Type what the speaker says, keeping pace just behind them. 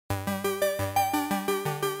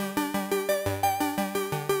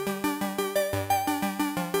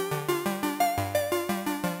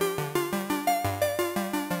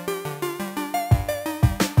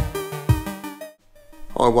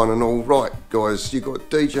Hi one and all. Right guys, you've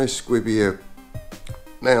got djsquibby here.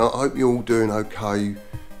 Now I hope you're all doing okay,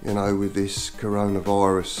 you know, with this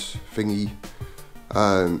coronavirus thingy.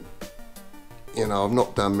 You know, I've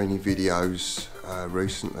not done many videos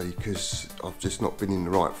recently because I've just not been in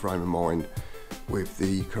the right frame of mind with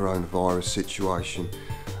the coronavirus situation.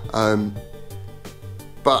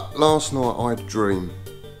 But last night I had a dream,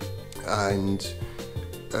 and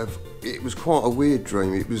it was quite a weird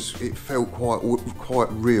dream. It felt quite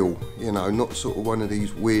real, you know, not sort of one of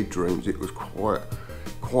these weird dreams. It was quite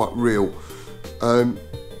real.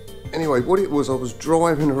 Anyway, what it was, I was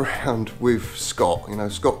driving around with Scott, you know,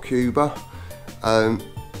 Scott Cuba, and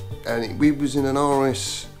we was in an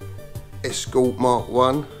RS Escort Mark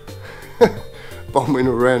 1 bombing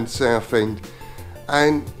around Southend,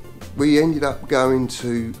 and we ended up going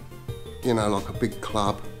to, you know, like a big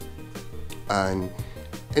club. And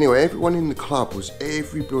anyway, everyone in the club was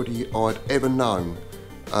everybody I'd ever known.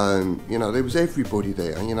 You know, there was everybody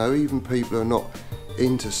there, you know, even people who are not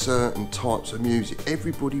into certain types of music.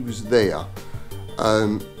 Everybody was there.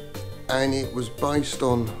 And it was based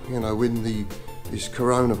on, you know, when this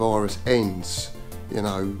coronavirus ends, you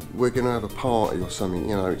know, we're going to have a party or something,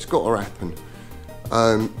 you know, it's got to happen.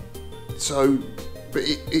 But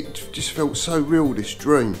it just felt so real, this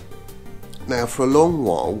dream. Now, for a long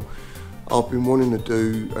while, I've been wanting to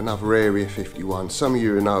do another Area 51. Some of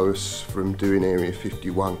you know us from doing Area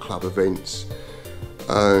 51 club events.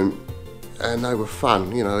 And they were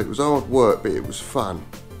fun, you know, it was hard work, but it was fun.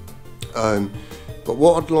 But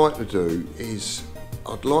what I'd like to do is,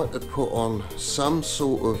 I'd like to put on some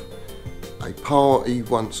sort of a party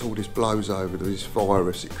once all this blows over, this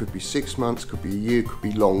virus. It could be 6 months, could be a year, could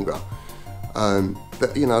be longer.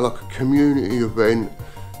 But, you know, like a community event,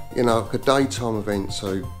 you know, like a daytime event,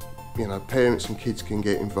 so, you know, parents and kids can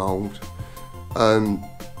get involved.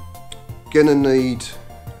 Gonna need,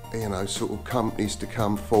 you know, sort of companies to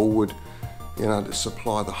come forward, you know, to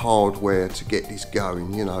supply the hardware to get this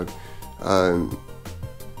going, you know,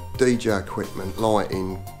 DJ equipment,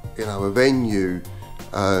 lighting, you know, a venue,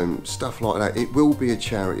 stuff like that. It will be a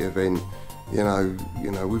charity event, you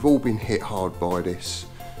know, we've all been hit hard by this,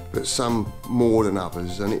 but some more than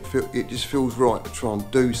others, and it just feels right to try and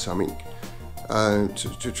do something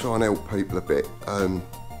to try and help people a bit.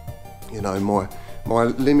 You know, my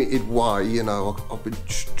limited way, you know, I've been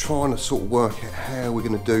trying to sort of work out how we're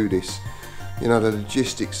going to do this. You know, the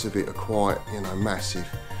logistics of it are quite, you know, massive.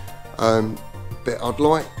 But I'd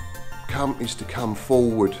like companies to come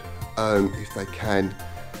forward if they can.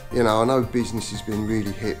 You know, I know business has been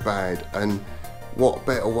really hit bad, and what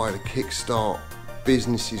better way to kickstart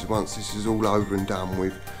businesses once this is all over and done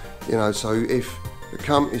with, you know. So if the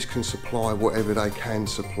companies can supply whatever they can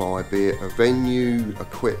supply, be it a venue,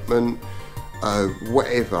 equipment,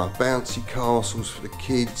 whatever, bouncy castles for the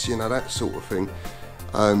kids, you know, that sort of thing.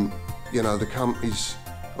 You know, the companies,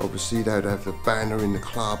 obviously they'd have the banner in the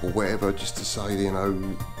club or whatever, just to say, you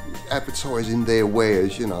know, advertising their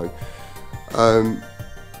wares, you know.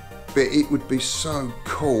 But it would be so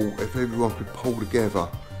cool if everyone could pull together.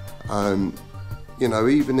 You know,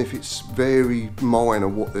 even if it's very minor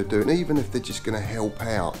what they're doing, even if they're just going to help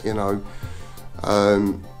out, you know.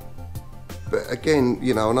 But again,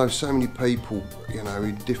 you know, I know so many people, you know,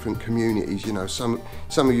 in different communities, you know, some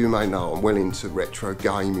of you may know I'm well into retro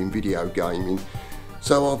gaming, video gaming.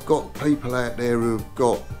 So I've got people out there who've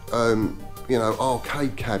got, you know,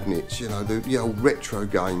 arcade cabinets, you know, the old retro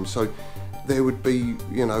games. So there would be,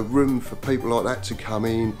 you know, room for people like that to come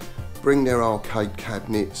in, bring their arcade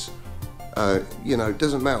cabinets. You know, it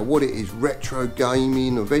doesn't matter what it is, retro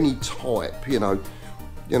gaming of any type, you know,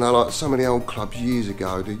 like some of the old clubs years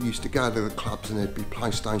ago, they used to go to the clubs and there'd be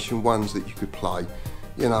PlayStation 1s that you could play,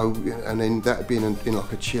 you know, and then that'd be in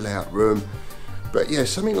like a chill out room. But yeah,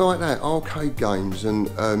 something like that, arcade games, and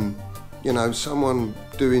you know, someone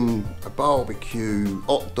doing a barbecue,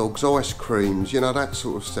 hot dogs, ice creams, you know, that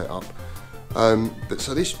sort of setup. But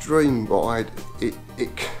so this dream, what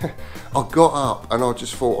I got up and I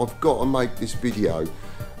just thought, I've got to make this video.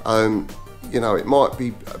 You know, it might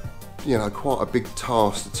be, you know, quite a big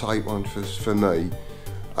task to take one for me.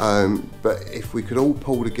 But if we could all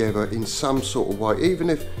pull together in some sort of way, even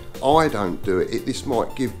if I don't do it, this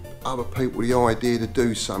might give other people the idea to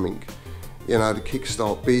do something, you know, to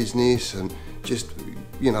kickstart business, and just,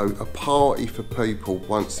 you know, a party for people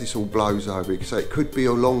once this all blows over. So it could be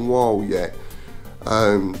a long while yet.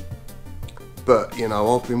 But you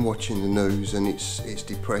know, I've been watching the news and it's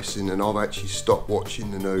depressing, and I've actually stopped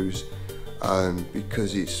watching the news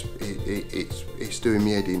because it's doing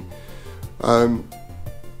me head in.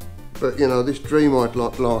 But you know, this dream I'd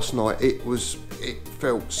like last night, it was it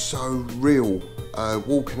felt so real,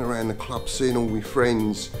 walking around the club, seeing all my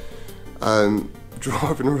friends,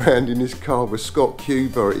 driving around in this car with Scott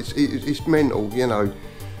Cuba. It's mental, you know.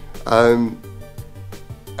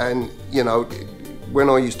 And you know, when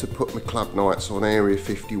I used to put my club nights on Area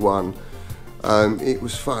 51, it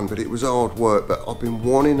was fun, but it was hard work. But I've been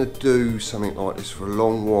wanting to do something like this for a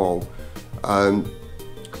long while.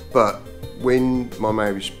 But when my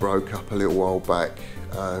marriage broke up a little while back,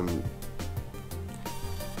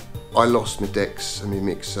 I lost my decks and my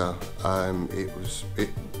mixer.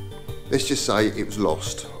 Let's just say it was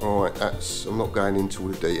lost. All right, I'm not going into all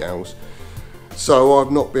the details. So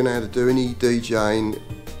I've not been able to do any DJing,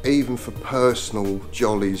 even for personal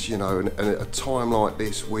jollies, you know. And at a time like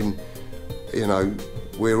this, when, you know,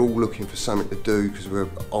 we're all looking for something to do because we're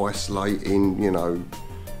isolating, you know,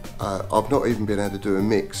 I've not even been able to do a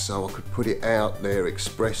mix, so I could put it out there,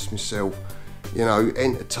 express myself, you know,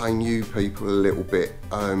 entertain you people a little bit,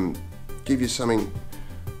 give you something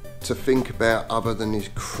to think about other than this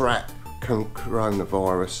crap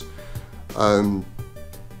coronavirus.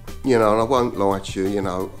 You know, and I won't lie to you, you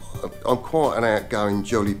know, I'm quite an outgoing,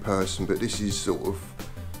 jolly person, but this is sort of,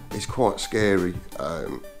 it's quite scary,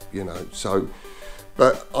 you know, so,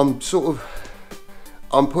 but I'm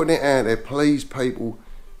putting it out there. Please, people,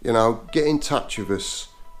 you know, get in touch with us.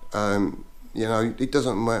 You know, it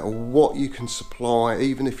doesn't matter what you can supply,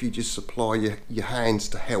 even if you just supply your hands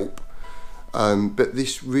to help. But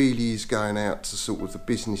this really is going out to sort of the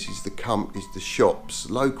businesses, the companies, the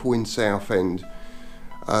shops, local in Southend,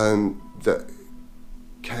 that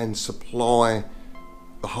can supply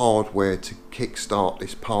the hardware to kickstart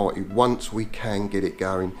this party once we can get it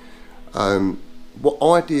going.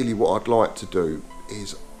 Ideally what I'd like to do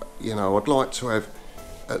is, you know, I'd like to have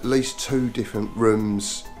at least 2 different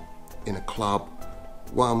rooms in a club.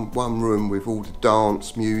 One room with all the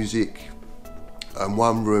dance music, and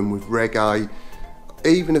one room with reggae.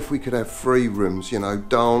 Even if we could have 3 rooms, you know,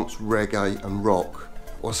 dance, reggae and rock,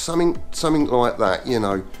 or something like that, you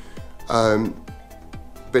know.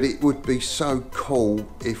 But it would be so cool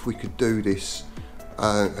if we could do this.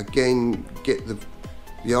 Again, get the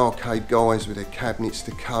arcade guys with their cabinets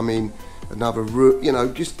to come in, another room, you know,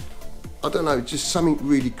 just, I don't know, just something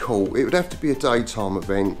really cool. It would have to be a daytime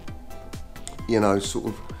event, you know, sort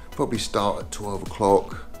of probably start at 12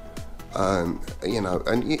 o'clock, you know,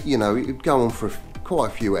 and you know, it would go on for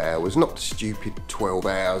quite a few hours, not the stupid 12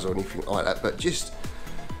 hours or anything like that, but just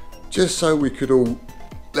so we could all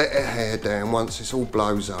let our hair down once this all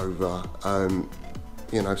blows over.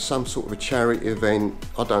 You know, some sort of a charity event,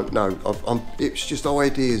 I don't know. It's just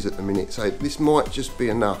ideas at the minute, so this might just be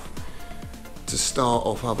enough to start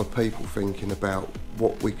off other people thinking about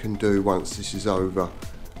what we can do once this is over.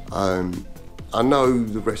 I know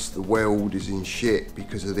the rest of the world is in shit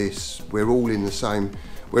because of this. We're all in the same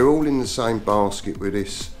basket with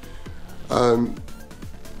this.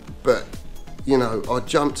 But you know, I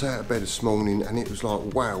jumped out of bed this morning and it was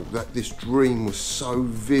like, wow, this dream was so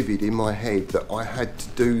vivid in my head that I had to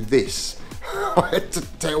do this. I had to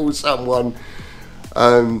tell someone.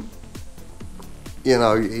 You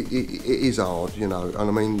know, it is hard, you know, and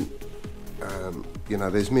I mean, you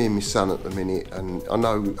know, there's me and my son at the minute, and I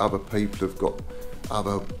know other people have got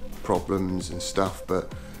other problems and stuff,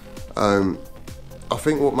 but I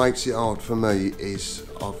think what makes it hard for me is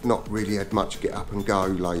I've not really had much get up and go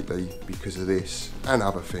lately because of this and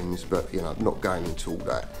other things, but you know, not going into all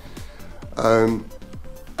that,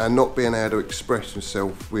 and not being able to express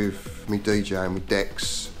myself with me DJing with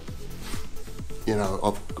decks. You know,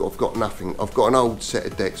 I've got nothing. I've got an old set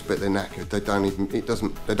of decks, but they're knackered.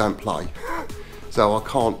 They don't play. So I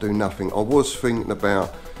can't do nothing. I was thinking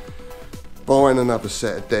about buying another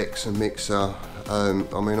set of decks and mixer. I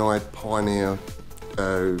mean, I had Pioneer,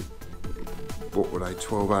 what were they,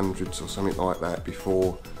 1200s or something like that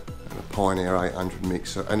before, and a Pioneer 800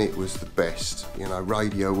 mixer, and it was the best. You know,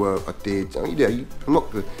 radio work I did. I mean, yeah,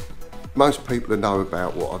 most people know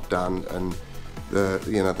about what I've done and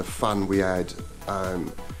the fun we had,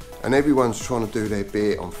 and everyone's trying to do their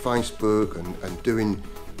bit on Facebook and doing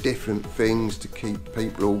different things to keep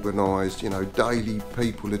people organised. You know,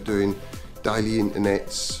 people are doing daily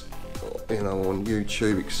internets, you know, on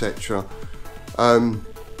YouTube, etc.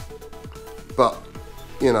 But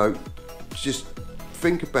you know, just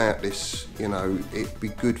think about this. You know, it'd be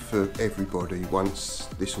good for everybody once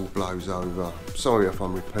this all blows over. Sorry if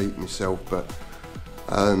I'm repeating myself, but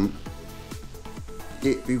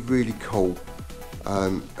it'd be really cool,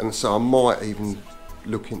 and so I might even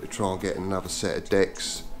look into try and get another set of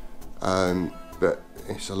decks, but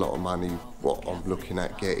it's a lot of money what I'm looking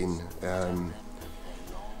at getting.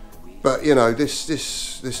 But you know, let's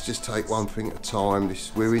just take one thing at a time.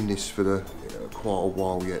 We're in this for quite a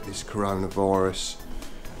while yet. This coronavirus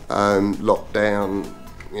lockdown,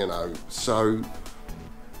 you know. So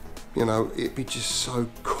you know, it'd be just so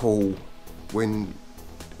cool when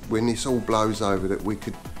this all blows over that we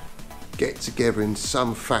could get together in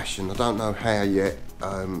some fashion. I don't know how yet.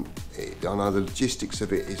 I know the logistics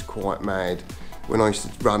of it is quite mad. When I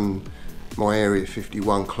used to run my Area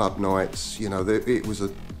 51 club nights, you know, it was a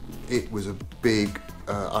big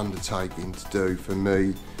undertaking to do for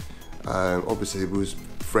me. Obviously there was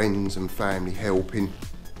friends and family helping.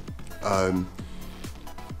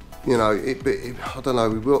 You know, I don't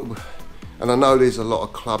know, and I know there's a lot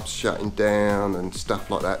of clubs shutting down and stuff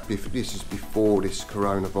like that. This is before this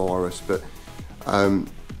coronavirus, but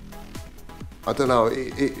I don't know,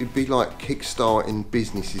 it'd be like kick-starting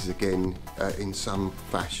businesses again in some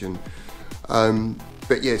fashion.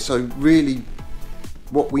 But yeah, so really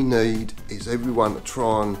what we need is everyone to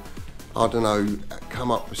try and, I don't know,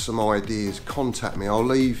 come up with some ideas, contact me. I'll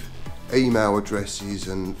leave email addresses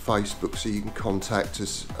and Facebook so you can contact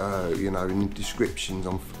us, you know, in the descriptions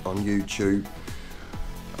on YouTube.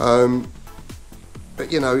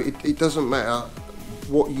 But you know, it doesn't matter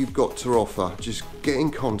what you've got to offer, just get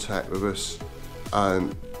in contact with us.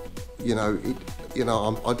 You know,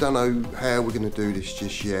 I don't know how we're going to do this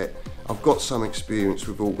just yet. I've got some experience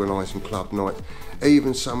with organising club nights.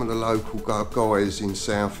 Even some of the local guys in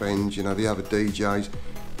Southend, you know, the other DJs,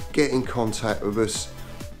 get in contact with us.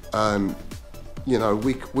 You know,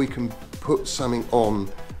 we can put something on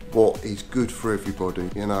what is good for everybody,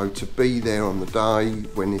 you know, to be there on the day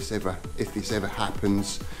when if this ever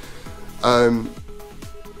happens.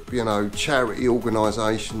 You know, charity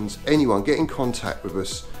organisations, anyone, get in contact with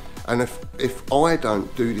us. And if I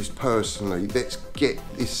don't do this personally, let's get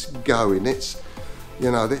this going. Let's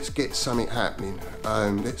get something happening.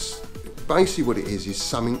 That's basically what it is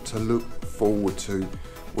something to look forward to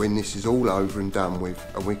when this is all over and done with,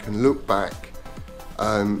 and we can look back,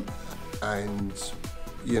 and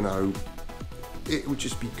you know, it would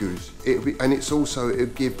just be good. And it'll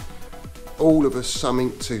give all of us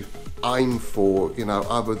something to aim for, you know,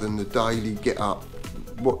 other than the daily get up.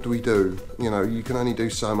 What do we do? You know, you can only do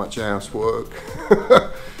so much housework.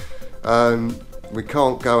 We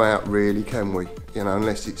can't go out really, can we? You know,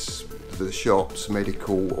 unless it's the shops,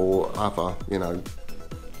 medical or other, you know.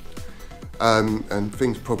 And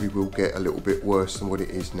things probably will get a little bit worse than what it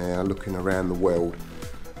is now, looking around the world.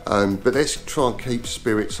 But let's try and keep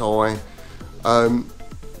spirits high.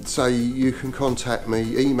 So you can contact me,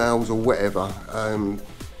 emails or whatever.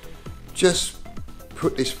 Just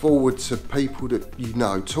put this forward to people that you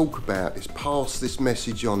know, talk about this, pass this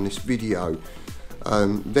message on, this video.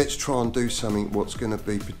 Let's try and do something what's going to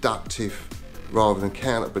be productive rather than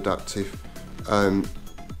counterproductive.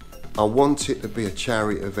 I want it to be a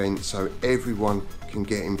charity event so everyone can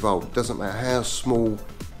get involved. It doesn't matter how small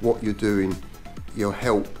what you're doing, your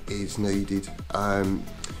help is needed. I'm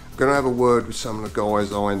going to have a word with some of the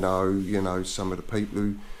guys I know, you know, some of the people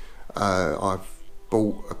who I've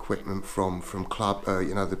bought equipment from club,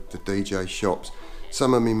 you know, the DJ shops.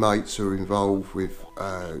 Some of my mates are involved with,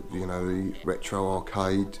 you know, the retro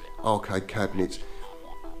arcade cabinets.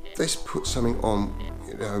 Let's put something on,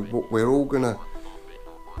 you know, what we're all gonna,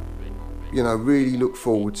 you know, really look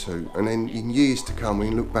forward to, and then in years to come we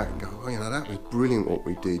can look back and go, oh, you know, that was brilliant what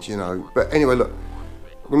we did, you know. But anyway, look,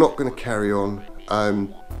 we're not going to carry on.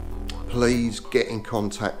 Please get in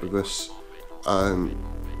contact with us,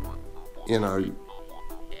 you know,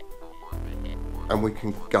 and we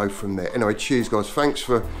can go from there. Anyway, cheers guys, thanks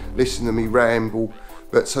for listening to me ramble.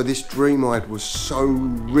 But so this dream I had was so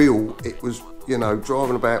real. It was, you know,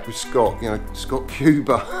 driving about with Scott, you know, Scott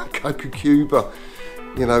Cuba, Coca Cuba,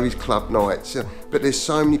 you know, his club nights. But there's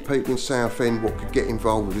so many people in Southend what could get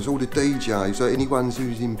involved with. There's all the DJs, anyone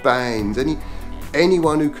who's in bands,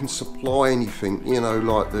 anyone who can supply anything, you know,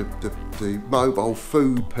 like the mobile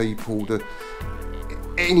food people,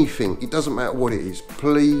 anything. It doesn't matter what it is.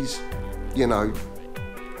 Please, you know,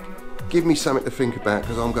 give me something to think about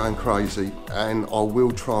because I'm going crazy, and I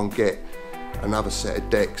will try and get another set of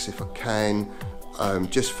decks if I can,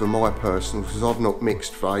 just for my personal, because I've not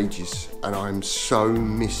mixed for ages and I'm so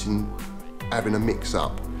missing having a mix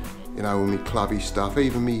up, you know, all my clubby stuff,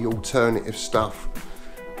 even me alternative stuff,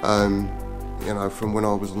 you know, from when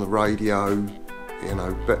I was on the radio, you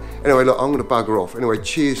know. But anyway, look, I'm going to bugger off. Anyway,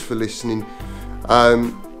 cheers for listening.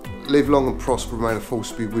 Live long and prosper, may the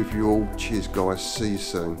force be with you all. Cheers guys, see you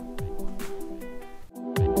soon.